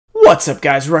What's up,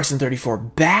 guys?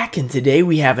 Ruxin34 back, and today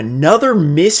we have another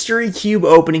mystery cube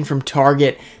opening from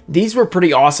Target. These were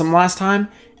pretty awesome last time,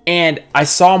 and I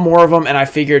saw more of them, and I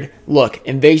figured, look,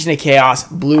 Invasion of Chaos,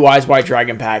 Blue Eyes White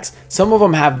Dragon packs. Some of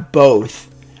them have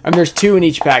both. I mean, there's two in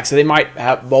each pack, so they might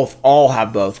have both, all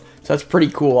have both. So that's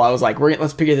pretty cool. I was like,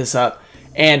 let's pick this up.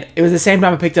 And it was the same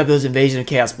time I picked up those Invasion of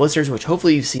Chaos blisters, which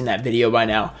hopefully you've seen that video by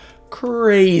now.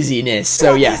 Craziness.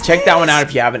 So yeah, check that one out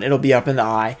if you haven't. It'll be up in the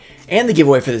eye. And the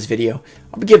giveaway for this video,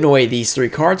 I'll be giving away these 3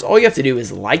 cards. All you have to do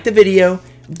is like the video,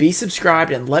 be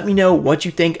subscribed, and let me know what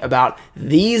you think about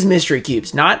these mystery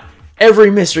cubes. Not every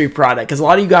mystery product, because a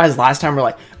lot of you guys last time were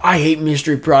like, I hate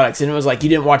mystery products, and it was like you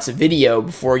didn't watch the video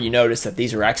before you noticed that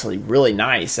these were actually really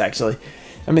nice, actually.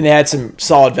 I mean, they had some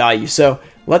solid value. So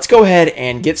let's go ahead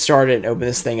and get started and open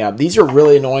this thing up. These are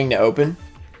really annoying to open,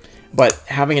 but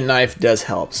having a knife does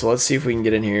help. So let's see if we can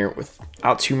get in here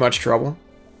without too much trouble.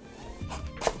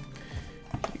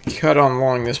 You cut on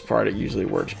along this part, it usually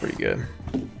works pretty good.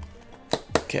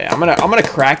 Okay, I'm gonna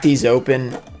crack these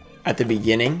open at the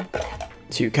beginning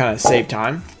to kind of save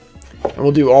time. And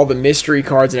we'll do all the mystery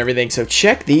cards and everything. So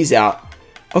check these out.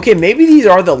 Okay, maybe these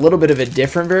are the little bit of a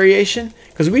different variation,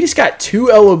 because we just got 2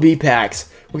 LOB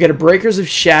packs. We got a Breakers of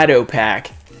Shadow pack,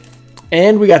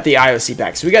 and we got the IOC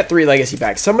pack. So we got 3 legacy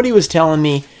packs. Somebody was telling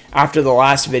me after the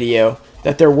last video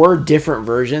that there were different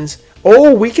versions.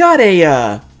 Oh, we got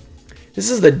a, this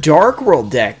is the Dark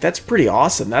World deck. That's pretty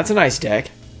awesome. That's a nice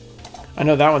deck. I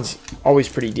know that one's always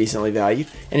pretty decently valued.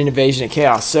 And an Invasion of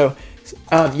Chaos. So,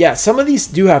 yeah, some of these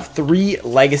do have 3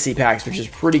 legacy packs, which is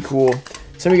pretty cool.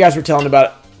 Some of you guys were telling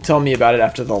me about it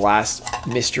after the last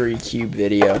mystery cube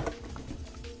video.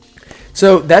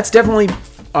 So that's definitely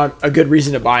a good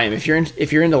reason to buy them.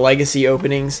 If you're into legacy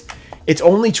openings, it's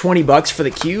only 20 bucks for the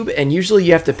cube, and usually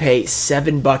you have to pay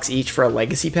 7 bucks each for a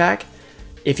legacy pack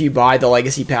if you buy the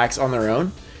legacy packs on their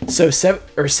own. So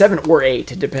 7 or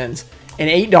 8, it depends. And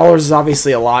 $8 is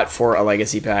obviously a lot for a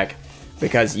legacy pack,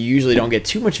 because you usually don't get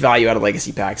too much value out of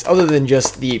legacy packs other than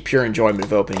just the pure enjoyment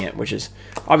of opening it, which is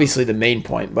obviously the main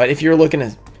point. But if you're looking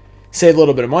to save a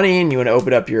little bit of money and you want to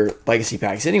open up your legacy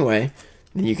packs anyway,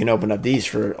 then you can open up these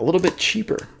for a little bit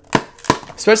cheaper.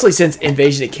 Especially since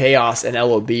Invasion of Chaos and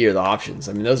LOB are the options.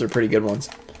 I mean, those are pretty good ones.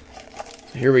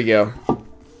 So here we go.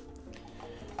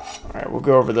 Alright, we'll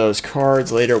go over those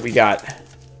cards later. We got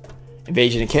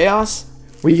Invasion of Chaos.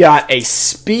 We got a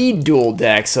Speed Duel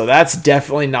deck, so that's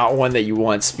definitely not one that you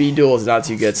want. Speed Duel is not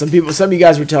too good. Some of you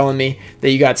guys were telling me that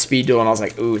you got Speed Duel, and I was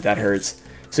like, ooh, that hurts.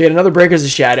 So we got another Breakers of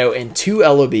Shadow and 2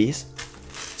 LOBs.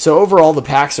 So overall, the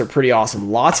packs are pretty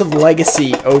awesome. Lots of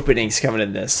legacy openings coming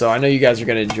in this, so I know you guys are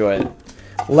going to enjoy it.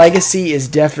 Legacy is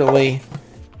definitely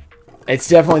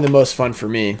the most fun for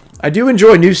me. I do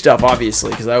enjoy new stuff, obviously,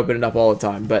 because I open it up all the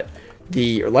time, but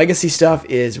the legacy stuff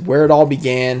is where it all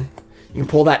began. You can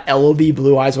pull that LOB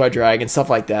Blue Eyes White Dragon,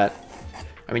 stuff like that.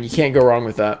 I mean, you can't go wrong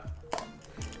with that.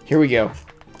 Here we go.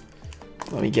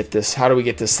 Let me get this. How do we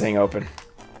get this thing open?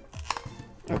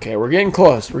 Okay, we're getting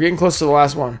close. We're getting close to the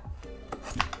last one.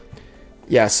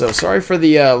 Yeah, so sorry for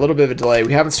the little bit of a delay.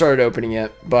 We haven't started opening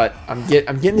yet, but I'm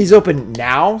getting these open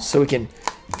now so we can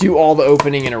do all the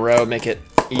opening in a row, make it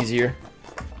easier.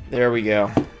 There we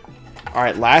go. All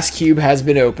right, last cube has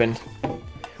been opened.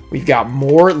 We've got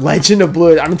more Legend of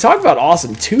Blue Eyes. I mean, talk about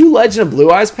awesome. 2 Legend of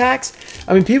Blue Eyes packs.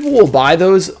 I mean, people will buy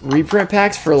those reprint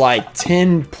packs for like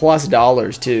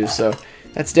 $10+ too, so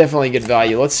that's definitely good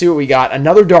value. Let's see what we got.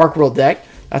 Another Dark World deck.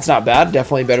 That's not bad.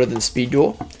 Definitely better than Speed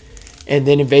Duel. And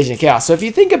then Invasion of Chaos. So if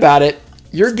you think about it,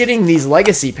 you're getting these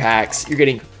legacy packs. You're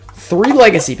getting 3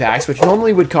 legacy packs, which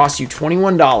normally would cost you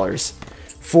 $21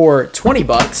 for 20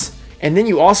 bucks. And then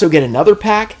you also get another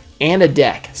pack and a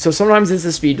deck. So sometimes it's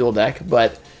a Speed Duel deck,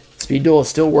 but Speed Duel is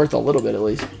still worth a little bit at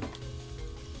least.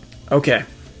 Okay.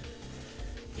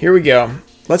 Here we go.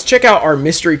 Let's check out our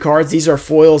mystery cards. These are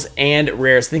foils and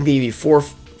rares. I think they give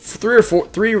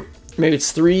you maybe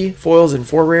it's 3 foils and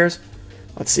 4 rares.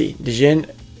 Let's see.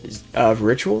 Djinn of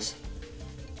Rituals,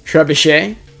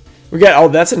 Trebuchet. We got, oh,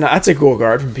 that's a cool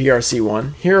card from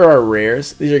PRC1. Here are our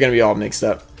rares. These are going to be all mixed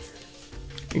up.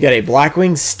 We got a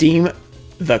Blackwing Steam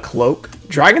the Cloak,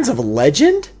 Dragons of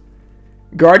Legend,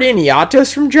 Guardian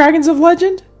Yatos from Dragons of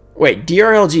Legend. Wait,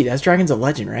 DRLG, that's Dragons of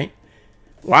Legend, right?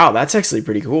 Wow, that's actually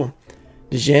pretty cool.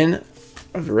 Djinn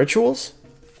of Rituals.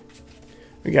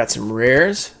 We got some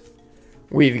rares.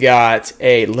 We've got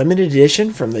a limited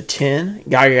edition from the 10,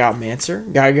 Mancer,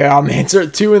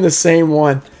 2 in the same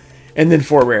one, and then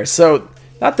 4 rares. So,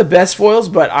 not the best foils,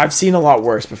 but I've seen a lot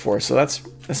worse before, so that's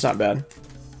not bad.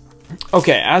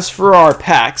 Okay, as for our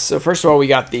packs, so first of all, we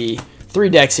got the 3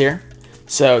 decks here.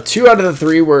 So 2 out of the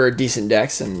 3 were decent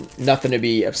decks and nothing to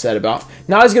be upset about.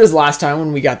 Not as good as last time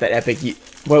when we got that epic,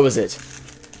 what was it?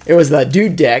 It was the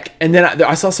Dude deck, and then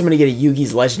I saw somebody get a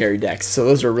Yugi's Legendary decks, so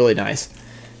those are really nice.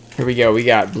 Here we go, we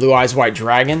got Blue Eyes White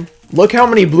Dragon. Look how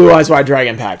many Blue Eyes White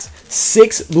Dragon packs.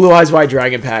 6 Blue Eyes White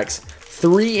Dragon packs,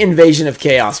 3 Invasion of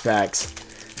Chaos packs.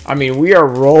 I mean, we are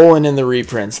rolling in the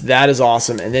reprints. That is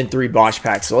awesome. And then 3 Bosch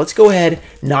packs. So let's go ahead,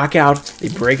 knock out the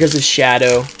Breakers of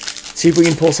Shadow. See if we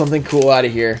can pull something cool out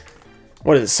of here.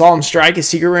 What is it? Solemn Strike is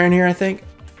secret rare in here, I think.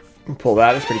 We can pull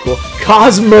that. That's pretty cool.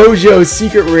 Cosmojo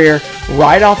secret rare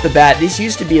right off the bat. This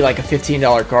used to be like a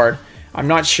 $15 card. I'm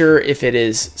not sure if it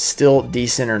is still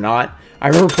decent or not. I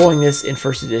remember pulling this in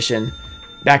first edition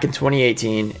back in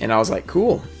 2018, and I was like,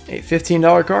 cool, a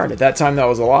 $15 card. At that time, that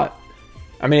was a lot.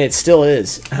 I mean, it still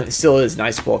is. It still is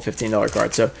nice to pull a $15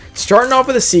 card. So, starting off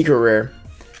with a secret rare.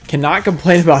 Cannot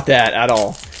complain about that at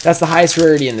all. That's the highest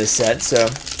rarity in this set, so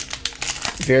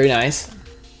very nice.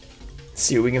 Let's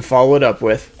see what we can follow it up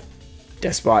with.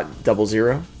 Despot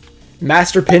 00.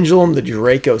 Master Pendulum, the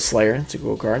Draco Slayer. It's a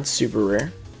cool card. Super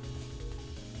rare.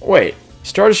 Wait.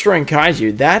 Star Destroying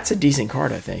Kaiju. That's a decent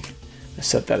card, I think. Let's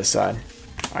set that aside.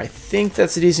 I think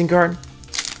that's a decent card.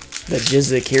 The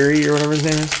Jizakiri or whatever his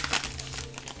name is.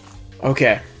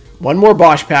 Okay. One more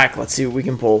Bosch pack. Let's see what we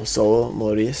can pull. Solo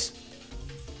Melodious.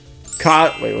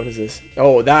 Wait, what is this?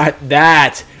 Oh,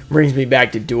 that brings me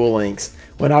back to Duel Links.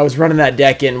 When I was running that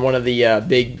deck in one of the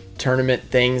big tournament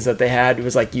things that they had, it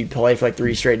was like you'd play for like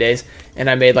 3 straight days, and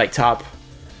I made like top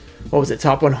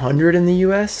 100 in the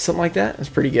US, something like that. That's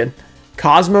pretty good.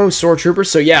 Cosmo Sword Trooper.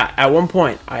 So yeah, at one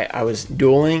point I was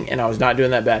dueling and I was not doing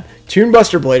that bad. Toon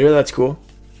Buster Blader, that's cool.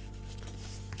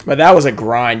 But that was a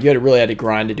grind. You really had to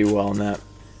grind to do well in that.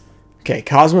 Okay,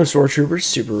 Cosmo Sword Trooper,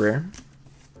 super rare.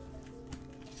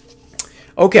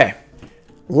 Okay,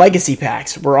 Legacy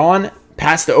packs. We're on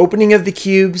past the opening of the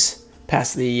cubes,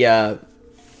 past the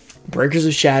Breakers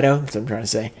of Shadow. That's what I'm trying to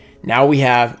say. Now we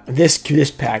have this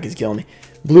pack is killing me.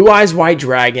 Blue Eyes White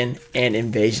Dragon and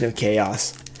Invasion of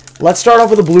Chaos. Let's start off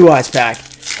with a Blue Eyes pack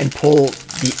and pull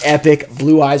the epic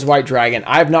Blue Eyes White Dragon.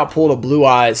 I have not pulled a Blue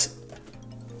Eyes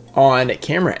on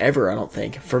camera ever, I don't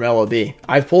think, from LOB.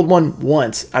 I've pulled one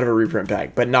once out of a reprint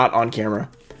pack, but not on camera.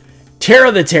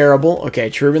 Terra the Terrible. Okay,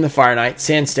 Cherubin the Fire Knight,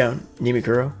 Sandstone,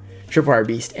 Nimikuro, Tripwire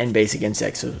Beast, and Basic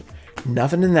Insect. So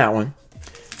nothing in that one.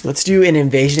 Let's do an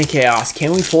Invasion of Chaos.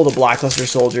 Can we pull the Blackluster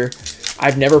Soldier?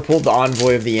 I've never pulled the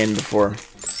Envoy of the End before.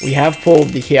 We have pulled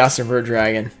the Chaos Emperor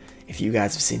Dragon, if you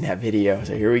guys have seen that video.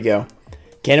 So here we go.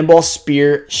 Cannonball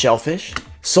Spear Shellfish,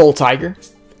 Soul Tiger,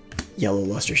 Yellow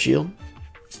Luster Shield,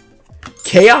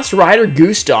 Chaos Rider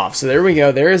Gustav. So there we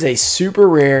go. There is a super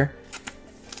rare,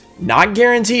 not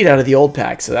guaranteed out of the old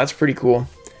pack. So that's pretty cool.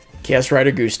 Chaos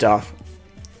Rider Gustav.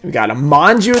 We got a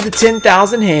Manju of the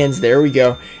 10,000 Hands. There we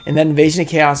go. In that Invasion of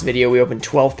Chaos video, we opened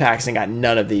 12 packs and got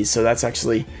none of these. So that's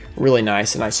actually really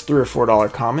nice. A nice $3 or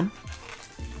 $4 common.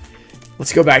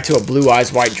 Let's go back to a Blue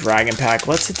Eyes White Dragon pack.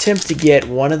 Let's attempt to get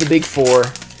one of the big 4.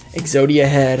 Exodia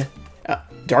Head,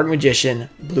 Dark Magician,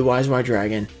 Blue Eyes White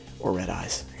Dragon, or Red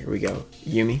Eyes. Here we go.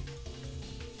 Yumi.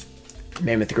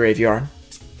 Mammoth Graveyard.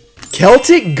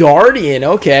 Celtic Guardian.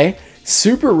 Okay.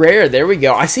 Super rare. There we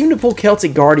go. I seem to pull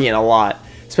Celtic Guardian a lot,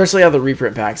 especially out of the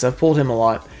reprint packs. I've pulled him a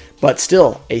lot. But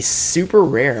still, a super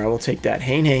rare. I will take that.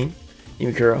 Hain,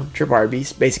 Nimikuro, Tripwire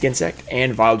Beast, Basic Insect,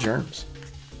 and Vile Germs.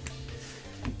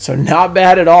 So not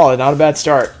bad at all. Not a bad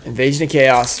start. Invasion of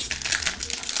Chaos.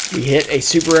 We hit a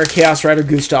super rare Chaos Rider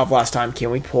Gustav last time.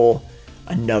 Can we pull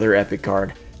another epic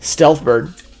card? Stealth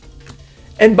Bird.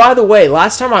 And by the way,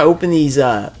 last time I opened these,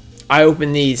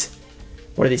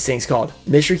 what are these things called?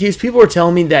 Mystery Cubes. People were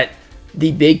telling me that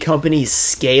the big companies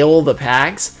scale the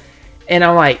packs. And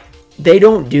I'm like, they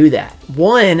don't do that.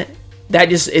 One, that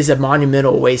just is a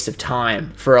monumental waste of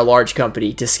time for a large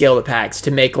company to scale the packs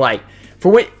to make like,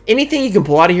 for when, anything you can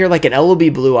pull out of here, like an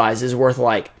LOB Blue Eyes is worth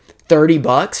like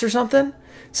 $30 or something.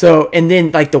 So, and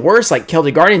then like the worst, like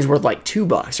Celtic Guardian's worth like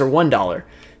 $2 or $1.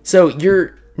 So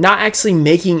you're not actually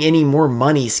making any more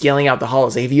money scaling out the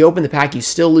holos. Like if you open the pack, you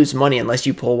still lose money unless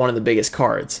you pull one of the biggest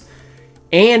cards.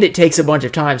 And it takes a bunch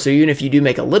of time, so even if you do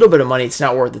make a little bit of money, it's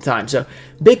not worth the time. So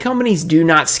big companies do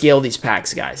not scale these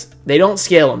packs, guys. They don't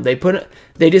scale them.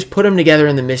 They just put them together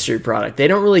in the mystery product. They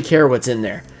don't really care what's in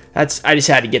there. I just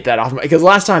had to get that off, because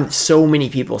last time so many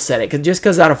people said it, just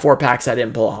because out of 4 packs I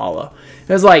didn't pull a holo.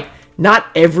 It was like, not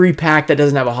every pack that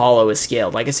doesn't have a holo is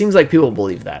scaled. Like, it seems like people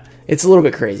believe that. It's a little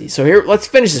bit crazy. So here, let's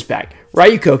finish this pack.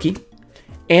 Ryukoki,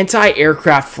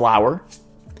 Anti-Aircraft Flower,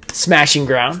 Smashing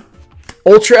Ground,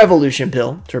 Ultra Evolution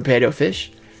Pill, Torpedo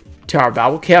Fish, Tower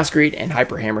Babel, Chaos Greed, and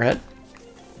Hyper Hammerhead.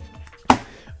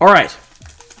 Alright.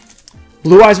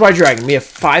 Blue Eyes White Dragon. We have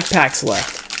 5 packs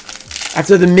left.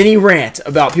 After the mini rant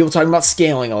about people talking about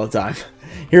scaling all the time.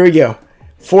 Here we go.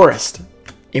 Forest.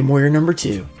 In warrior number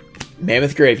 2.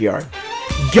 Mammoth Graveyard.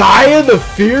 Gaia the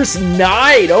Fierce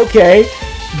Knight. Okay.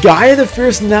 Gaia the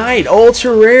Fierce Knight.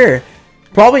 Ultra rare.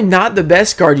 Probably not the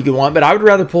best card you could want, but I would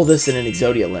rather pull this than an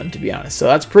Exodia Limb, to be honest. So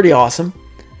that's pretty awesome.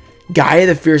 Gaia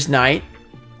the Fierce Knight.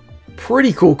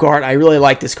 Pretty cool card. I really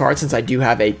like this card since I do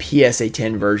have a PSA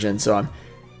 10 version, so I'm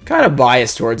kind of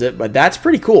biased towards it, but that's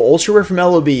pretty cool. Ultra rare from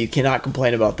LOB. You cannot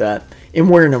complain about that. In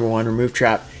warrior number 1, Remove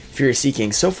Trap, Furious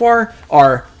Seeking. So far,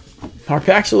 our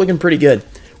packs are looking pretty good.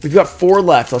 We've got 4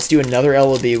 left. Let's do another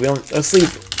LOB.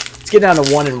 Let's get down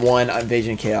to 1 and 1 on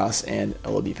Invasion Chaos and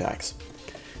LOB packs.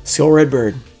 Skull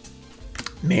Redbird,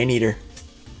 Maneater,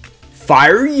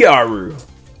 Fire Yaru,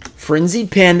 Frenzied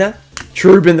Panda,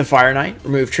 Cherubin the Fire Knight,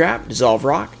 Remove Trap, Dissolve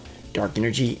Rock, Dark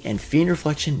Energy, and Fiend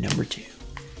Reflection number 2.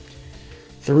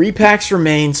 3 packs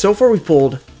remain. So far we've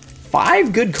pulled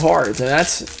 5 good cards, and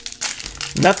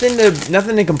that's nothing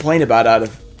to complain about out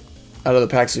of the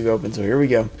packs we've opened. So here we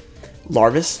go.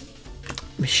 Larvis,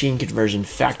 Machine Conversion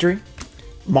Factory,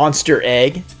 Monster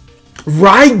Egg,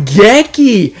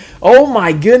 Raigeki! Oh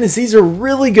my goodness, these are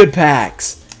really good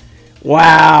packs.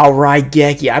 Wow,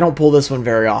 Raigeki. I don't pull this one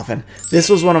very often. This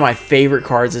was one of my favorite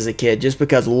cards as a kid, just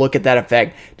because look at that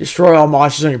effect. Destroy all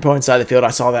monsters on your opponent's side of the field. I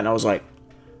saw that and I was like,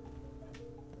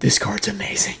 this card's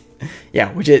amazing. Yeah,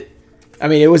 I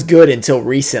mean, it was good until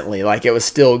recently. Like, it was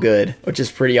still good, which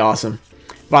is pretty awesome.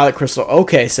 Violet Crystal.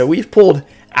 Okay, so we've pulled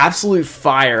absolute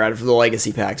fire out of the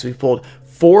Legacy packs. We've pulled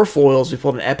 4 foils. We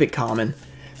pulled an Epic Common.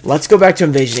 Let's go back to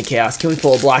Invasion of Chaos. Can we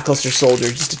pull a Blackluster Soldier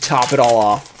just to top it all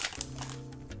off?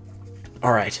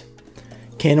 Alright.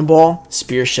 Cannonball,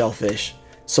 Spear Shellfish,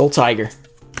 Soul Tiger,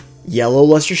 Yellow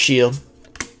Luster Shield,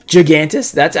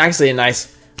 Gigantus. That's actually a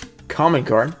nice common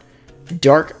card.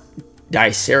 Dark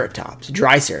Diceratops,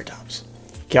 Triceratops,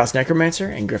 Chaos Necromancer,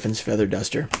 and Griffin's Feather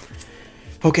Duster.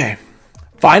 Okay.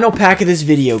 Final pack of this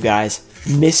video, guys.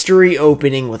 Mystery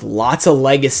opening with lots of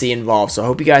Legacy involved. So I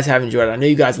hope you guys have enjoyed it. I know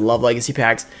you guys love Legacy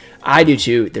packs. I do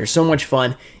too. They're so much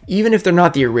fun. Even if they're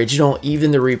not the original,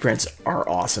 even the reprints are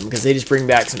awesome because they just bring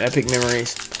back some epic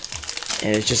memories.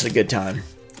 And it's just a good time.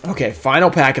 Okay, final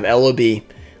pack of LOB.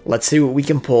 Let's see what we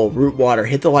can pull. Root Water.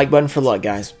 Hit the like button for luck,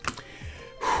 guys.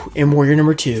 In warrior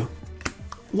number 2.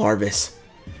 Larvis.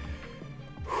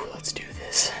 Let's do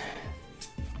this.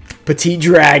 Petite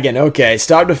Dragon. Okay,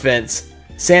 Stop Defense.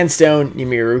 Sandstone,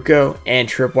 Nimiruko, and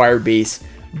Tripwire Beast.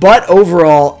 But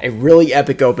overall, a really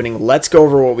epic opening. Let's go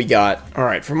over what we got.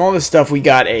 Alright, from all this stuff, we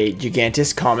got a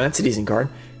Gigantus Common. That's a decent card.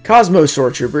 Cosmo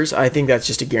Sword Troopers. I think that's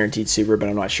just a guaranteed super, but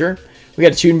I'm not sure. We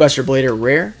got a Tune Buster Blader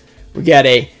Rare. We got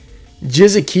a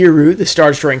Jizukiru, the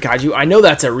Star Destroying Kaiju. I know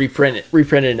that's a reprinted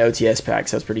in OTS pack,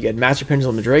 so that's pretty good. Master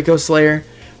Pendulum, the Draco Slayer.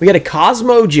 We got a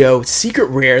Cosmo Joe Secret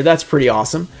Rare. That's pretty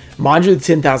awesome. Manju, the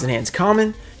 10,000 Hands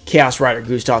Common. Chaos Rider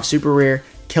Gustav Super Rare.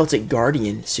 Celtic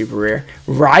Guardian Super Rare.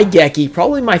 Raigeki,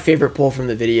 probably my favorite pull from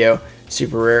the video,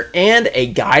 Super Rare. And a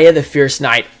Gaia the Fierce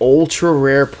Knight Ultra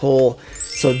Rare pull.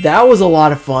 So that was a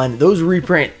lot of fun. Those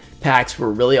reprint packs were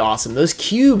really awesome. Those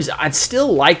cubes, I'd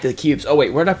still like the cubes. Oh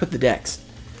wait, where did I put the decks?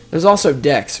 There's also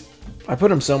decks. I put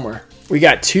them somewhere. We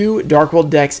got 2 Dark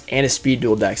World decks and a Speed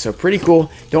Duel deck. So pretty cool.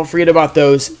 Don't forget about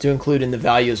those to include in the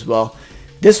value as well.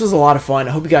 This was a lot of fun.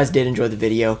 I hope you guys did enjoy the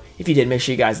video. If you did, make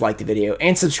sure you guys like the video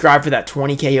and subscribe for that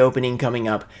 20K opening coming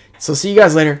up. So see you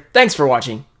guys later. Thanks for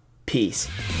watching. Peace.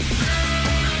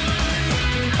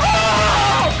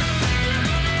 Oh!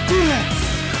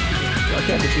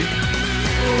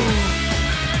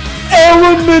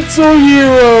 Elemental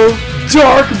Hero,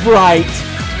 Dark Bright.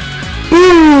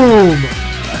 Boom!